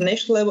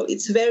international level,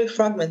 it's very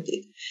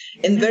fragmented.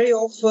 And very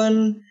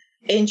often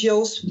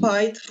NGOs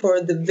fight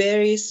for the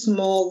very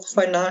small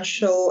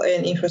financial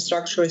and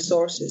infrastructure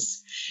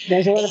resources.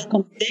 There's a lot of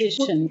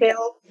competition. They could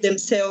help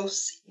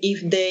themselves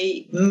if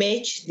they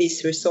match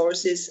these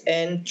resources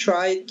and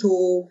try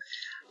to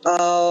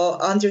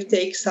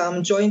undertake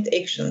some joint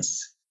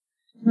actions.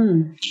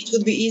 It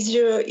would be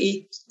easier,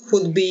 it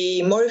could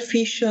be more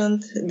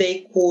efficient,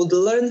 they could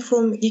learn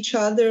from each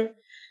other,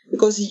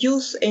 because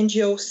youth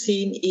NGO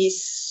scene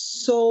is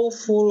so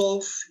full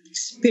of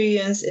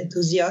experienced,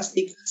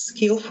 enthusiastic,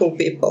 skillful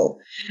people.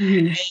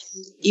 And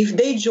if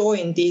they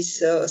join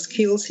these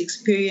skills,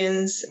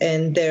 experience,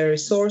 and their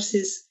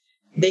resources,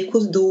 they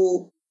could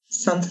do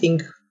something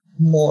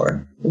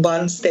more,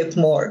 one step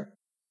more.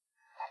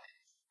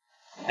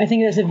 I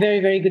think that's a very,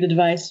 very good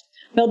advice.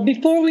 Well,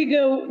 before we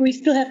go, we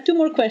still have two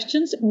more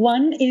questions.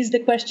 One is the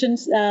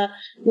questions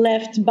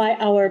left by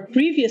our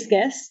previous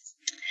guests.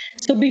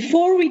 So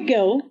before we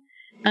go,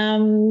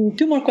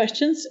 two more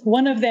questions.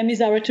 One of them is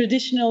our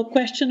traditional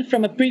question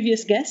from a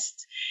previous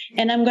guest.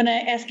 And I'm going to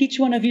ask each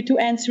one of you to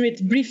answer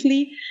it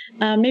briefly.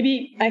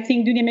 I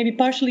think, Dunia, maybe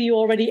partially you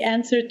already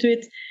answered to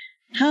it.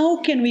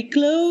 How can we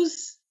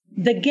close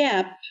the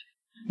gap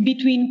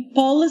between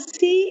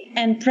policy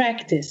and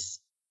practice?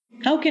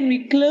 How can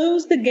we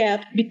close the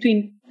gap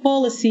between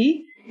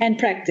policy and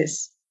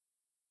practice?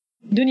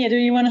 Dunia, do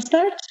you want to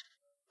start?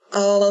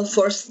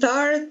 For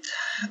start,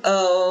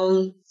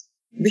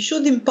 we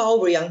should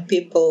empower young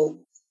people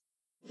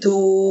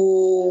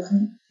to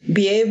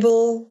be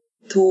able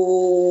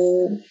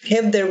to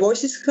have their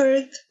voices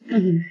heard,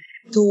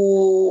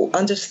 to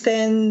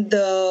understand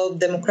the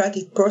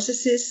democratic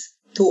processes,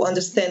 to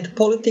understand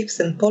politics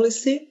and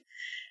policy,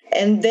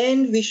 and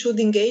then we should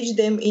engage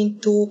them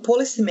into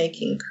policy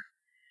making.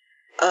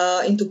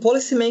 Into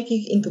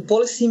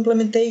policy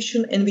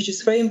implementation, and which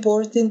is very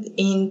important,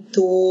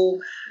 into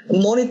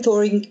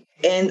monitoring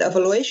and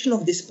evaluation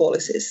of these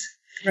policies.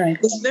 Right.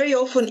 Because very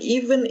often,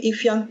 even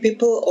if young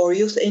people or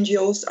youth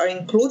NGOs are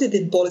included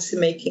in policy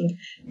making,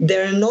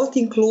 they're not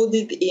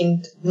included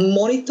in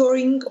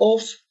monitoring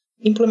of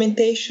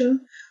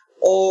implementation,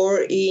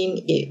 or in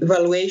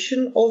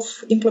evaluation of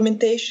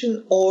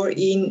implementation, or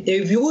in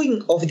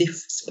reviewing of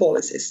these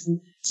policies.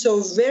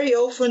 So very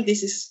often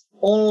this is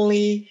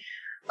only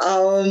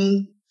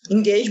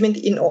engagement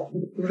in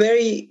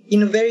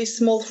a very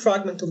small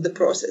fragment of the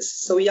process.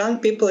 So young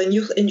people and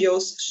youth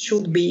NGOs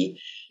should be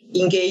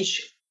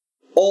engaged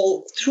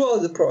all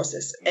throughout the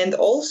process. And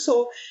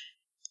also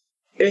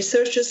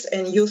researchers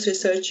and youth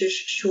researchers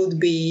should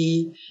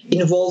be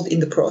involved in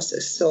the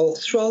process. So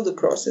throughout the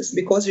process,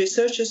 because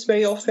researchers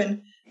very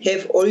often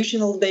have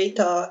original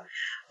data,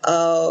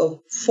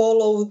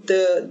 follow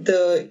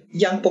the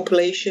young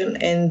population,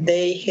 and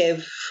they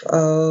have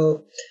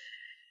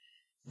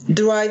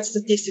the right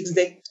statistics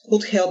that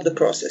could help the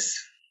process.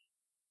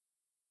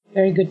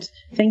 Very good.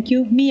 Thank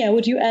you. Mia,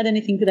 would you add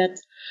anything to that?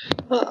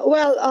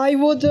 Well, I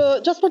would,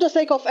 just for the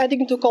sake of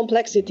adding to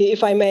complexity,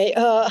 if I may,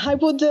 I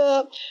would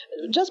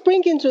just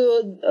bring into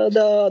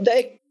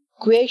the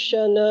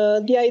equation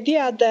the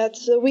idea that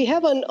we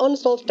have an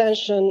unsolved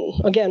tension,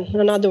 again,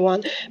 another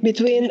one,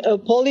 between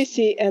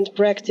policy and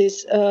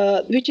practice,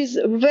 which is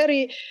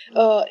very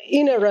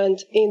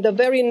inherent in the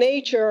very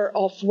nature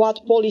of what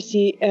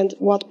policy and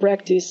what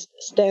practice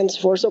stands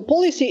for. So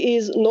policy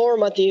is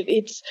normative,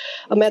 it's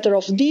a matter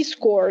of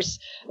discourse,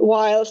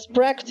 whilst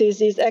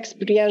practice is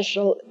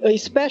experiential,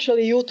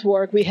 especially youth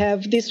work. We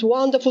have these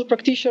wonderful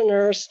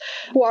practitioners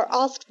who are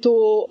asked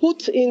to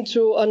put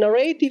into a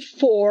narrative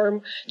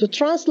form, to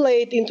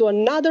translate into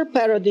another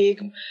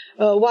paradigm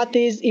what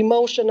is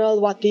emotional,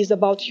 what is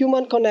about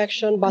human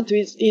connection, what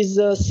is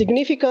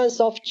significance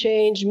of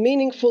change,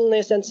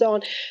 meaningfulness, and so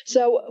on.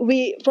 So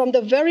from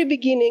the very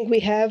beginning, we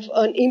have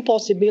an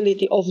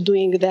impossibility of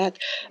doing that.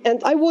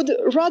 And I would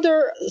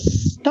rather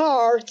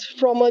start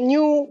from a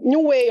new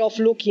way of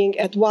looking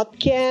at what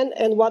can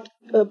and what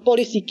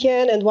policy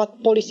can and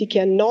what policy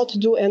cannot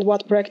do, and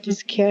what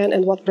practice can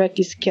and what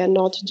practice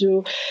cannot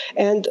do,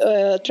 and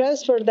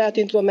transfer that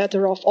into a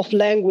matter of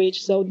language.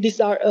 So these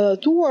are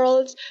two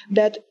worlds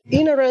that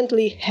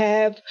inherently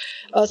have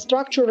a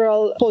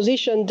structural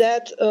position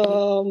that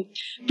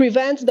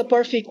prevents the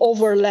perfect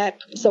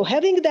overlap. So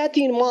having that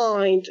in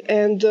mind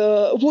and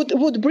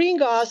would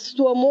bring us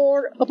to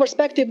a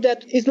perspective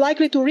that is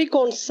likely to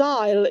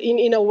reconcile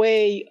in a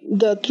way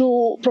the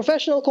two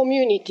professional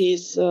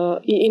communities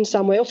in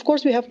some way. Of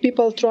course, we have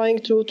people trying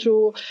to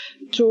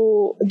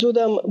do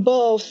them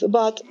both,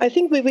 but I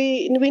think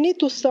we need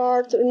to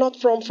start not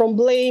from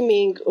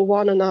blaming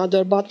one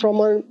another, but from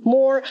a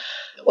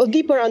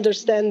deeper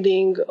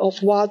understanding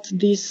of what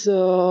this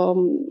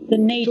the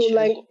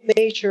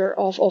nature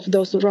of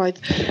those rights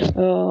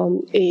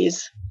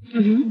is.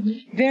 Mm-hmm.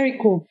 Very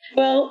cool.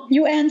 Well,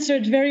 you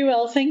answered very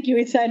well. Thank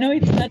you. I know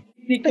it's not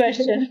the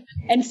question.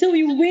 And so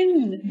you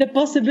win the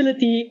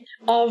possibility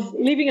of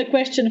leaving a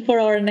question for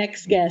our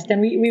next guest.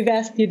 And we've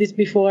asked you this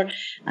before.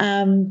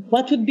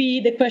 What would be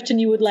the question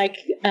you would like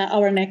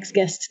our next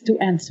guest to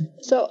answer?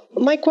 So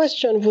my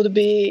question would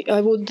be,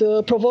 I would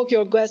provoke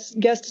your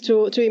guest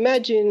to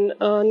imagine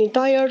an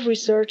entire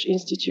research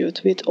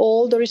institute with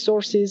all the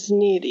resources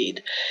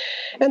needed,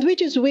 and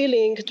which is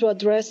willing to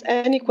address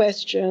any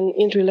question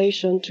in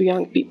relation to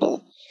young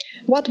people.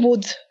 What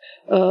would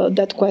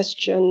that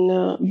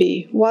question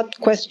be? What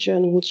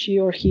question would she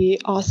or he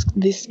ask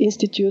this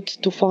institute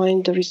to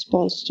find the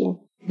response to?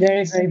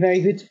 Very, very,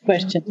 very good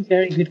question.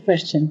 Very good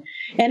question.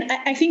 And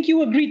I think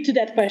you agreed to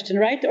that question,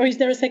 right? Or is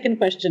there a second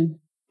question?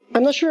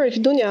 I'm not sure if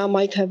Dunia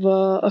might have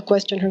a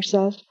question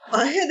herself.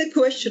 I had a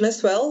question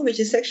as well, which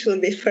is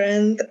actually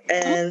different,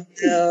 and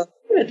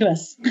it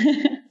was.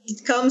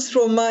 It comes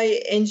from my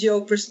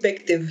NGO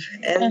perspective,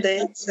 and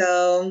that's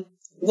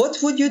what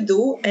would you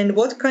do and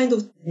what kind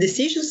of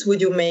decisions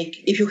would you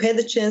make if you had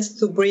a chance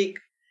to break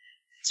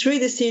 3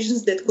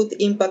 decisions that could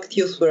impact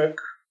youth work?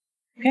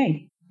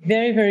 Okay.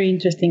 Very, very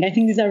interesting. I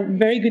think these are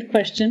very good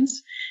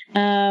questions.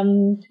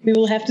 We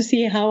will have to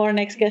see how our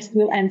next guest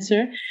will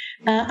answer.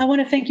 I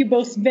want to thank you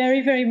both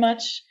very, very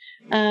much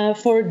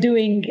for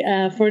doing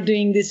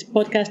this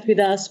podcast with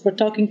us, for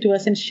talking to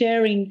us and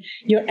sharing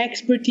your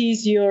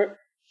expertise, your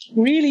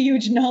really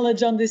huge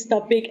knowledge on this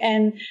topic,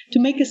 and to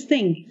make us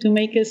think, to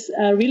make us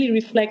really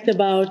reflect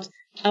about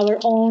our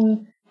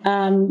own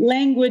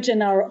language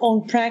and our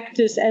own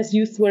practice as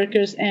youth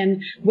workers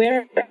and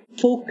where our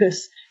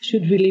focus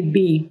should really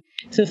be.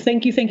 So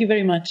thank you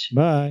very much.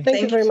 Bye.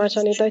 Thank you very much,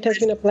 Anita. It has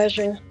been a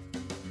pleasure.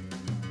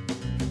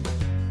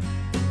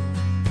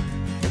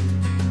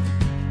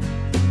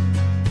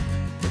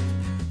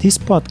 This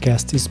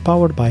podcast is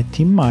powered by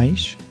Team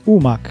Mais,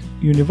 UMAC,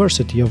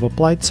 University of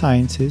Applied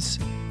Sciences,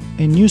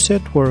 and Youth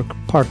at Work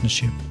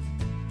Partnership.